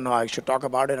company. I don't know I should talk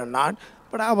about it or not.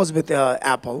 But I was with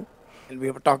Apple, and we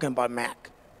were talking about Mac.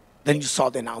 Then you saw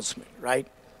the announcement, right?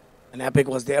 And Epic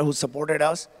was there who supported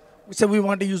us. We said we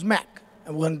want to use Mac,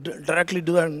 and we're going to directly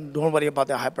do it, and don't worry about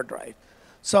the hyperdrive.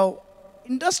 So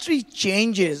industry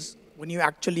changes when you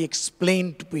actually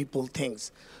explain to people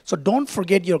things. So don't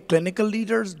forget your clinical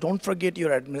leaders, don't forget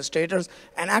your administrators,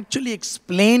 and actually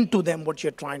explain to them what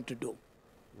you're trying to do.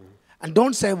 And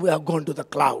don't say we are going to the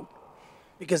cloud,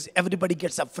 because everybody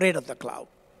gets afraid of the cloud.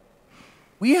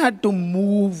 We had to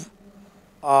move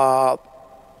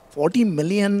 40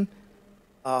 million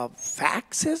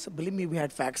faxes. Believe me, we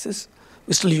had faxes.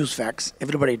 We still use fax.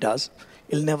 Everybody does.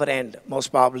 It'll never end.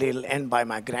 Most probably it'll end by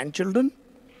my grandchildren.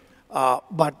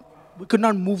 But we could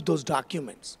not move those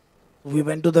documents. We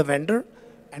went to the vendor,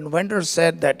 and vendor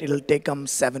said that it'll take them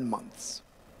 7 months.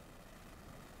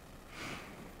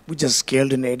 We just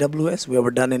scaled in AWS. We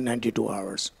were done in 92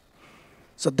 hours.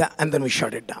 So that, and then we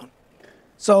shut it down.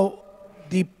 So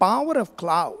the power of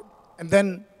cloud, and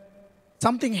then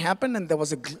something happened and there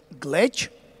was a glitch.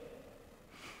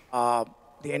 The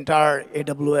entire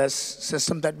AWS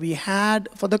system that we had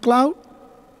for the cloud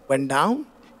went down,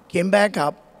 came back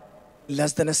up in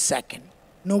less than a second.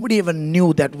 Nobody even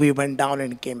knew that we went down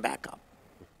and came back up.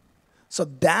 So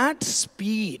that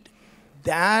speed,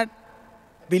 that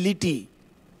ability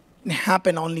can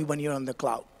happen only when you're on the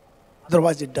cloud.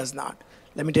 Otherwise, it does not.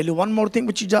 Let me tell you one more thing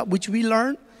which we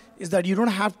learned is that you don't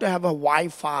have to have a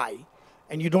Wi-Fi,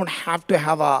 and you don't have to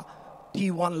have a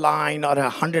T1 line or a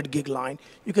 100 gig line.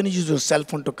 You can use your cell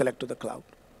phone to connect to the cloud,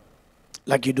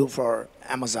 like you do for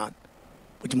Amazon,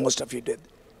 which most of you did.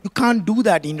 You can't do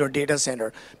that in your data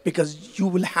center because you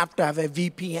will have to have a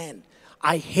VPN.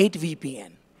 I hate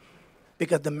VPN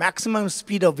because the maximum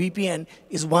speed of VPN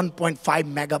is 1.5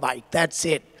 megabyte. That's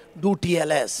it. Do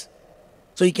TLS.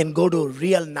 So you can go to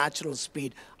real natural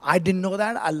speed. I didn't know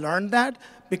that. I learned that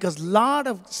because a lot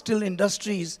of still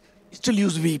industries still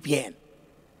use VPN.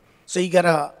 So you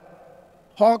gotta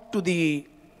talk to the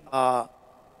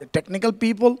the technical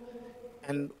people.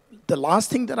 And the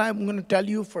last thing that I'm going to tell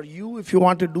you for you, if you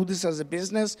want to do this as a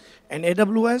business and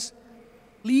AWS,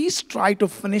 please try to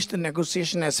finish the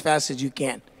negotiation as fast as you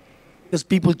can, because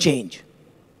people change.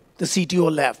 The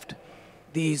CTO left,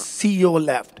 the CEO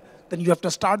left. Then you have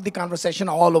to start the conversation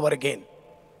all over again.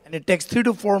 And it takes 3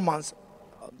 to 4 months.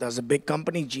 There's a big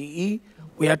company, GE.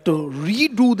 We had to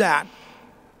redo that.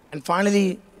 And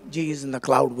finally, GE is in the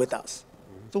cloud with us.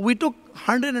 So we took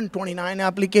 129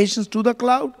 applications to the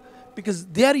cloud because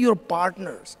they're your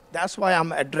partners. That's why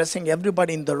I'm addressing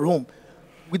everybody in the room.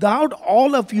 Without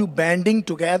all of you banding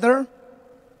together,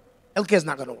 healthcare is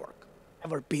not going to work,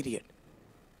 ever, period.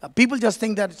 People just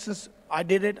think that since I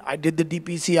did it, I did the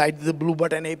DPC, I did the Blue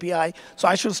Button API, so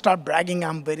I should start bragging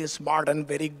I'm very smart and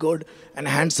very good and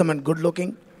handsome and good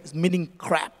looking. It's meaning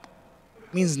crap.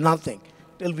 It means nothing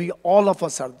till we all of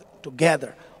us are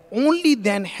together. Only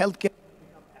then healthcare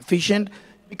becomes efficient,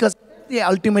 because the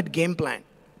ultimate game plan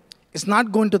is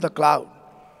not going to the cloud,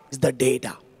 it's the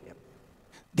data.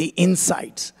 The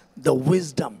insights, the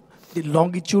wisdom, the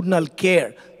longitudinal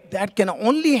care, that can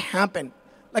only happen.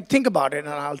 Like, think about it, and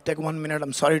I'll take 1 minute.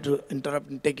 I'm sorry to interrupt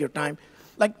and take your time.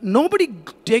 Like, nobody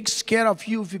takes care of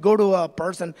you if you go to a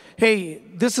person, hey,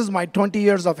 this is my 20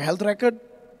 years of health record.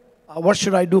 What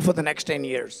should I do for the next 10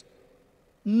 years?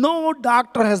 No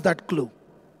doctor has that clue.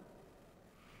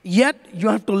 Yet, you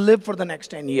have to live for the next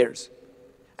 10 years.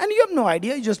 And you have no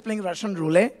idea. You're just playing Russian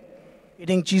roulette,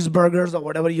 eating cheeseburgers or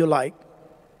whatever you like.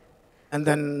 And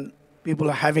then people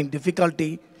are having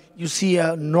difficulty. You see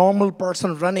a normal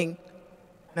person running,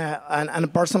 and a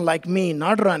person like me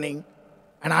not running,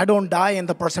 and I don't die and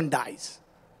the person dies.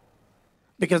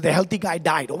 Because the healthy guy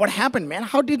died. Oh, what happened, man?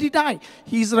 How did he die?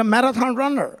 He's a marathon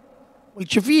runner. Well,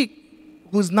 Shafiq,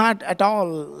 who's not at all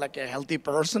like a healthy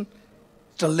person,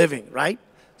 still living, right?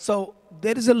 So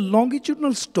there is a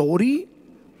longitudinal story,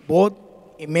 both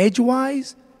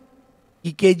image-wise,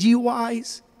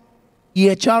 EKG-wise,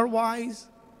 EHR-wise.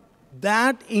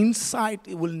 That insight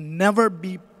will never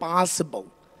be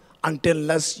possible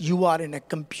unless you are in a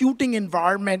computing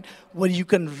environment where you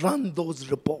can run those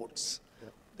reports,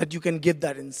 that you can give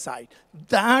that insight.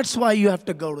 That's why you have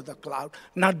to go to the cloud,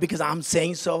 not because I'm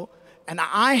saying so. And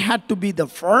I had to be the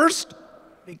first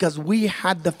because we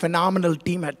had the phenomenal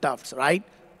team at Tufts, right?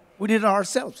 We did it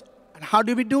ourselves. And how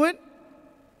do we do it?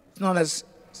 It's known as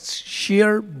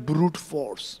sheer brute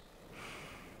force.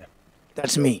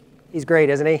 That's me. He's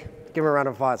great, isn't he? Give him a round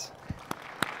of applause.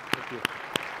 Thank you.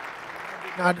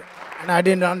 And I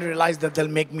didn't realize that they'll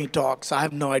make me talk, so I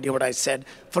have no idea what I said.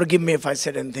 Forgive me if I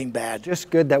said anything bad. Just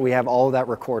good that we have all of that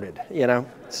recorded, you know?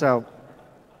 So,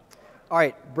 all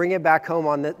right, bring it back home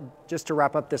on just to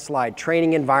wrap up this slide.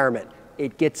 Training environment,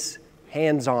 it gets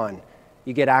hands-on.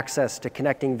 You get access to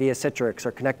connecting via Citrix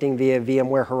or connecting via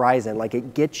VMware Horizon. Like,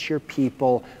 it gets your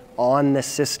people on the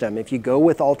system. If you go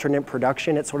with alternate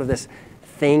production, it's sort of this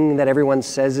thing that everyone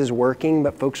says is working,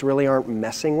 but folks really aren't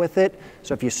messing with it.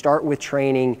 So if you start with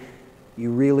training,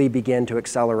 you really begin to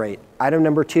accelerate. Item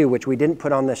number 2, which we didn't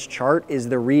put on this chart, is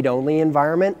the read-only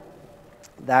environment.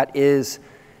 That is,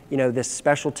 you know, this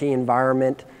specialty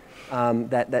environment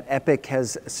that Epic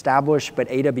has established, but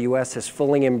AWS has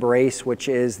fully embraced, which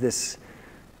is this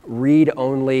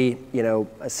read-only, you know,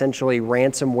 essentially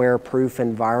ransomware-proof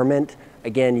environment.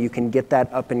 Again, you can get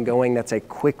that up and going. That's a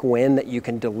quick win that you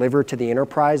can deliver to the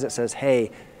enterprise that says,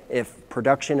 hey, if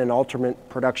production and alternate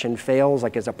production fails,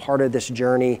 like as a part of this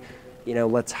journey, you know,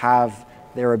 let's have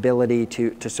their ability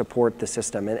to support the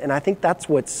system. And I think that's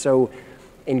what's so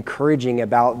encouraging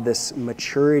about this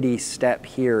maturity step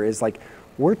here is like,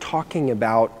 we're talking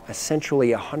about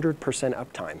essentially 100%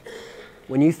 uptime.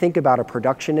 When you think about a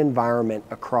production environment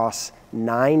across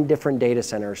 9 different data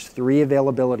centers, 3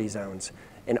 availability zones,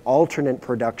 an alternate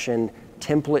production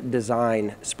template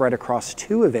design spread across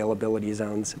 2 availability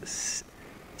zones,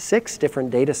 6 different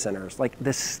data centers, like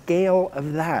the scale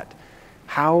of that,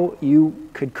 how you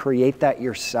could create that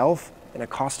yourself in a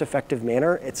cost-effective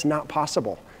manner, it's not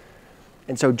possible.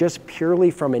 And so just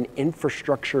purely from an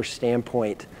infrastructure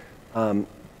standpoint,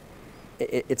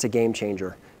 it's a game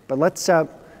changer. But let's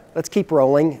keep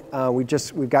rolling.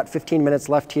 We've got 15 minutes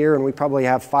left here, and we probably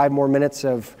have 5 more minutes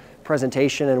of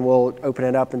presentation, and we'll open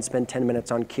it up and spend 10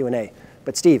 minutes on Q&A.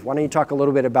 But Steve, why don't you talk a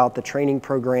little bit about the training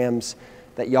programs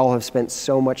that y'all have spent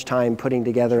so much time putting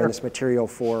together in this material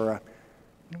for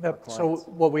Yep. So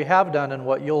what we have done and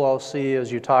what you'll all see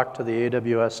as you talk to the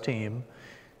AWS team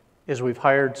is we've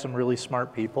hired some really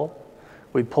smart people.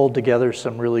 We pulled together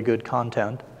some really good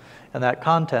content, and that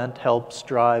content helps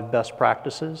drive best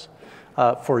practices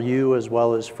for you as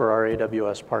well as for our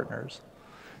AWS partners.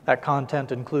 That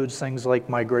content includes things like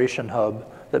Migration Hub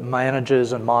that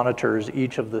manages and monitors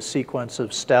each of the sequence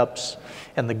of steps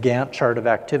and the Gantt chart of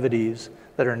activities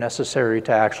that are necessary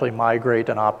to actually migrate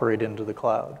and operate into the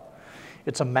cloud.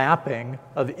 It's a mapping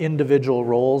of individual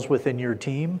roles within your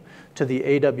team to the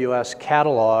AWS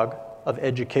catalog of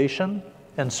education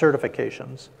and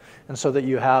certifications. And so that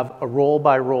you have a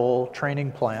role-by-role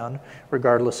training plan,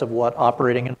 regardless of what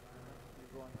operating environment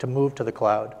you're going to move to the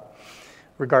cloud.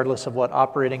 Regardless of what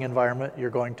operating environment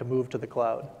you're going to move to the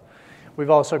cloud. We've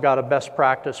also got a best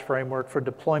practice framework for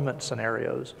deployment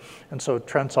scenarios. And so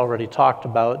Trent's already talked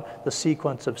about the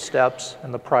sequence of steps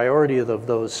and the priority of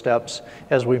those steps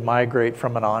as we migrate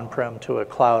from an on-prem to a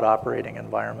cloud operating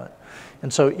environment.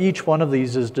 And so each one of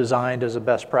these is designed as a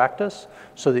best practice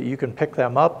so that you can pick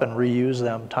them up and reuse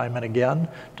them time and again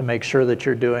to make sure that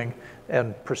you're doing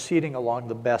and proceeding along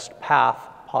the best path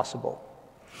possible.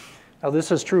 Now,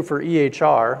 this is true for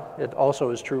EHR. It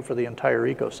also is true for the entire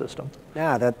ecosystem.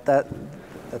 Yeah,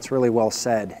 that's really well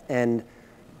said. And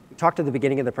we talked at the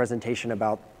beginning of the presentation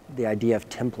about the idea of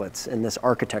templates and this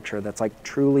architecture that's like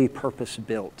truly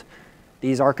purpose-built.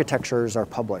 These architectures are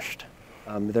published.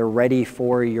 They're ready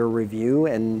for your review,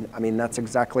 and I mean, that's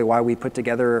exactly why we put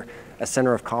together a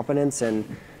center of competence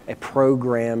and a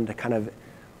program to kind of,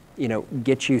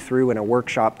 get you through in a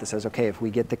workshop that says, okay, if we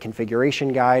get the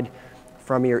configuration guide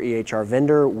from your EHR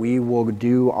vendor, we will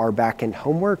do our back-end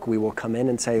homework. We will come in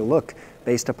and say, look,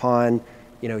 based upon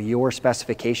your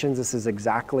specifications, this is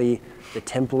exactly the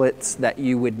templates that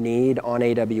you would need on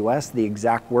AWS, the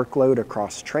exact workload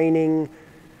across training,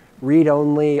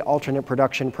 read-only, alternate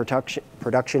production,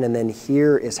 and then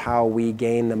here is how we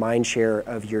gain the mind share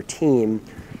of your team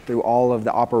through all of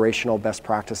the operational best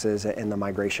practices and the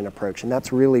migration approach. And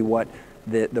that's really what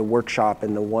the workshop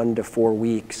and the 1 to 4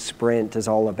 week sprint is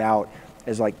all about,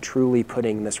 is like truly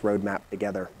putting this roadmap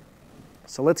together.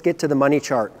 So let's get to the money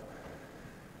chart.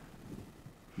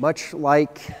 Much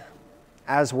like,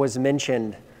 as was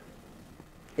mentioned,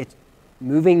 it's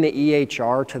moving the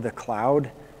EHR to the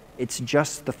cloud, it's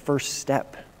just the first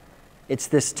step. It's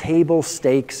this table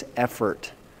stakes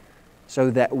effort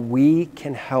so that we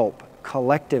can help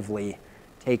collectively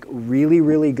take really,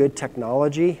 really good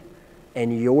technology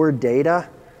and your data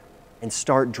and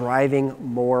start driving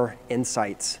more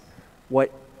insights.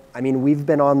 We've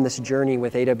been on this journey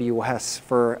with AWS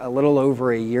for a little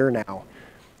over a year now,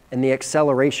 and the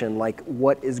acceleration, like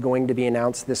what is going to be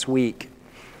announced this week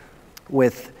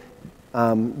with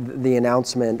the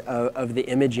announcement of the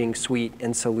imaging suite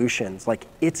and solutions, like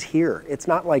it's here. It's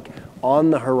not like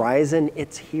on the horizon,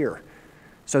 it's here.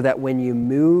 So that when you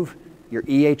move your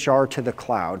EHR to the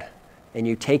cloud and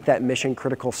you take that mission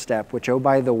critical step, which, oh,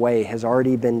 by the way, has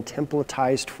already been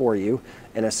templatized for you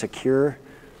in a secure,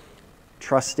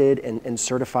 trusted, and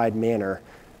certified manner,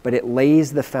 but it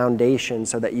lays the foundation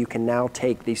so that you can now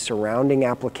take these surrounding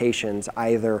applications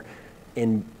either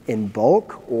in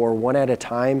bulk or one at a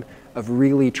time of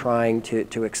really trying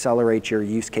to accelerate your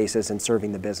use cases and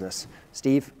serving the business.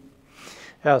 Steve?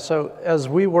 Yeah, so as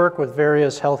we work with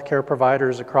various healthcare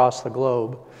providers across the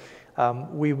globe,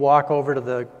 we walk over to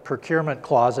the procurement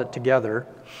closet together.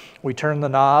 We turn the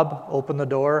knob, open the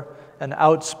door, and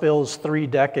out spills 3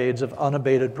 decades of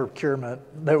unabated procurement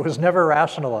that was never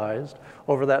rationalized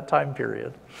over that time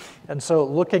period. And so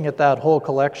looking at that whole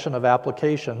collection of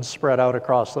applications spread out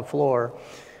across the floor,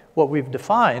 what we've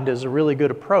defined is a really good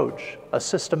approach, a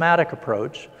systematic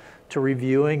approach to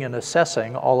reviewing and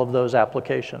assessing all of those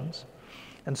applications.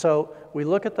 And so we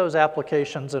look at those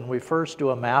applications and we first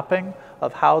do a mapping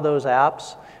of how those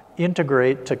apps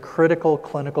integrate to critical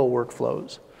clinical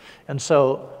workflows. And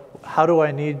so how do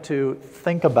I need to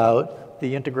think about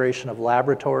the integration of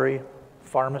laboratory,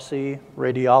 pharmacy,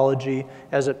 radiology,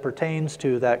 as it pertains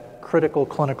to that critical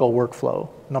clinical workflow,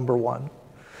 number 1.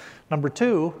 Number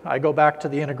 2, I go back to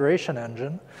the integration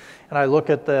engine and I look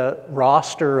at the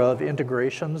roster of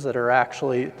integrations that are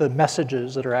actually, the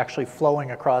messages that are actually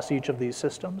flowing across each of these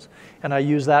systems, and I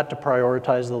use that to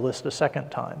prioritize the list a second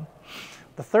time.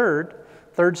 The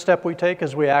third step we take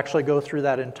is we actually go through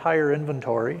that entire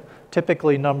inventory,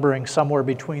 typically numbering somewhere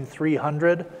between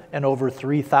 300 and over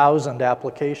 3,000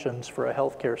 applications for a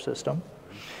healthcare system.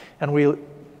 And we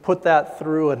put that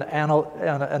through an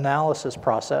analysis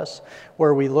process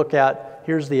where we look at,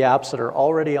 here's the apps that are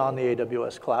already on the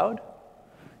AWS cloud,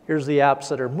 here's the apps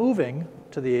that are moving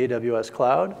to the AWS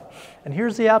cloud, and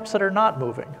here's the apps that are not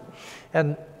moving.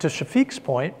 And to Shafiq's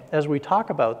point, as we talk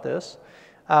about this,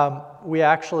 we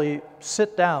actually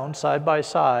sit down side by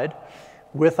side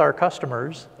with our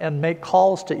customers and make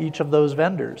calls to each of those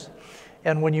vendors.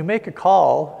 And when you make a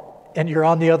call and you're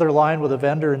on the other line with a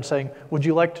vendor and saying, would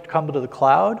you like to come to the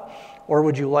cloud or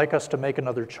would you like us to make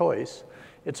another choice?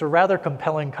 It's a rather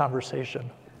compelling conversation.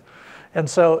 And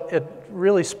so it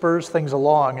really spurs things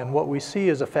along, and what we see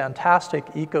is a fantastic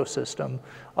ecosystem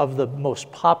of the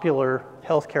most popular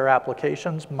healthcare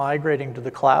applications migrating to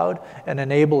the cloud and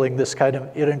enabling this kind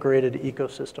of integrated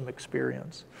ecosystem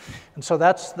experience. And so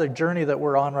that's the journey that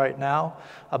we're on right now.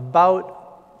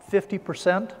 About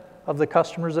 50% of the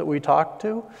customers that we talk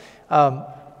to,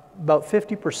 about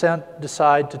 50%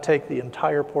 decide to take the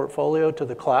entire portfolio to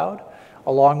the cloud,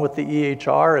 along with the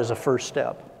EHR as a first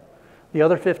step. The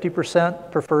other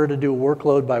 50% prefer to do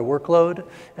workload by workload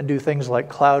and do things like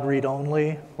cloud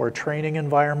read-only or training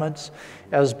environments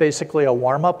as basically a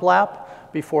warm-up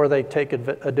lap before they take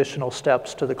additional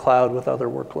steps to the cloud with other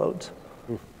workloads.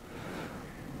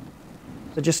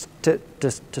 So just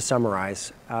to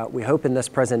summarize, we hope in this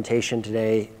presentation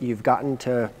today you've gotten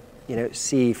to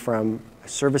see from a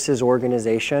services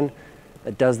organization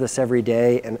that does this every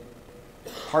day and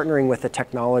partnering with a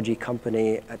technology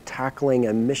company, tackling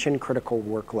a mission-critical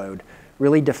workload,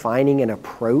 really defining an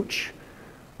approach,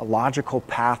 a logical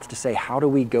path to say, how do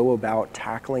we go about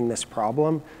tackling this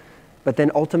problem, but then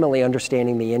ultimately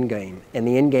understanding the end game. And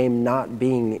the end game not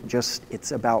being just,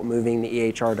 it's about moving the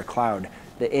EHR to cloud.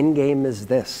 The end game is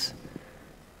this.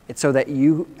 It's so that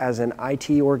you, as an IT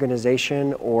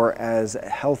organization or as a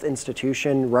health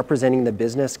institution representing the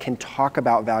business, can talk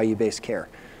about value-based care.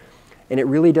 And it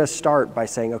really does start by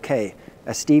saying, okay,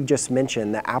 as Steve just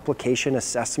mentioned, the application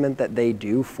assessment that they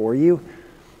do for you.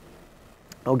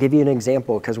 I'll give you an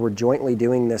example because we're jointly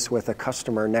doing this with a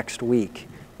customer next week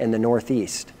in the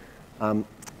Northeast.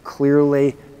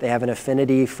 Clearly, they have an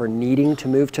affinity for needing to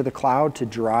move to the cloud to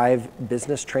drive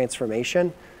business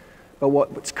transformation. But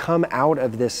what's come out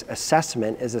of this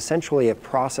assessment is essentially a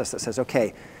process that says,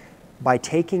 okay, by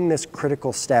taking this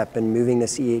critical step and moving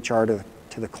this EHR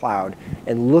to the cloud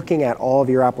and looking at all of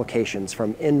your applications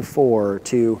from N4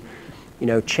 to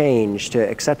change to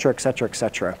et cetera, et cetera, et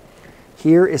cetera.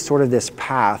 Here is sort of this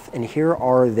path, and here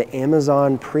are the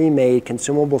Amazon pre-made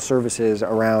consumable services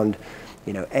around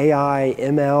AI,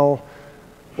 ML,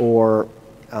 or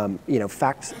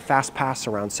fast pass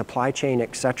around supply chain,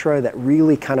 et cetera, that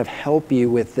really kind of help you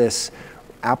with this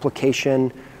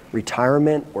application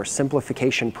retirement or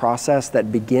simplification process that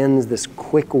begins this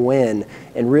quick win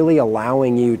and really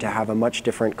allowing you to have a much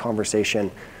different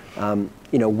conversation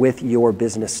with your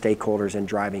business stakeholders in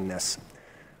driving this.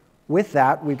 With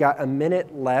that, we've got a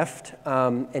minute left,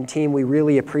 and team, we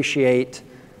really appreciate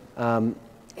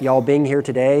y'all being here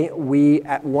today.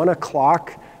 At 1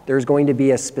 o'clock, there's going to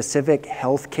be a specific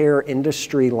healthcare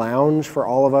industry lounge for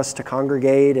all of us to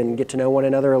congregate and get to know one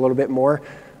another a little bit more.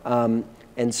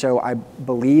 And so I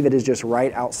believe it is just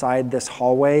right outside this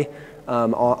hallway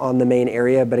on the main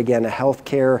area. But again, a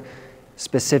healthcare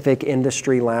specific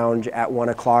industry lounge at 1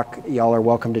 o'clock. Y'all are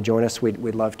welcome to join us.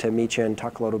 We'd love to meet you and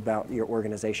talk a little about your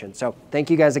organization. So thank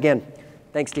you guys again.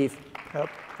 Thanks, Steve. Yep.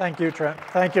 Thank you, Trent.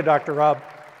 Thank you, Dr. Rob.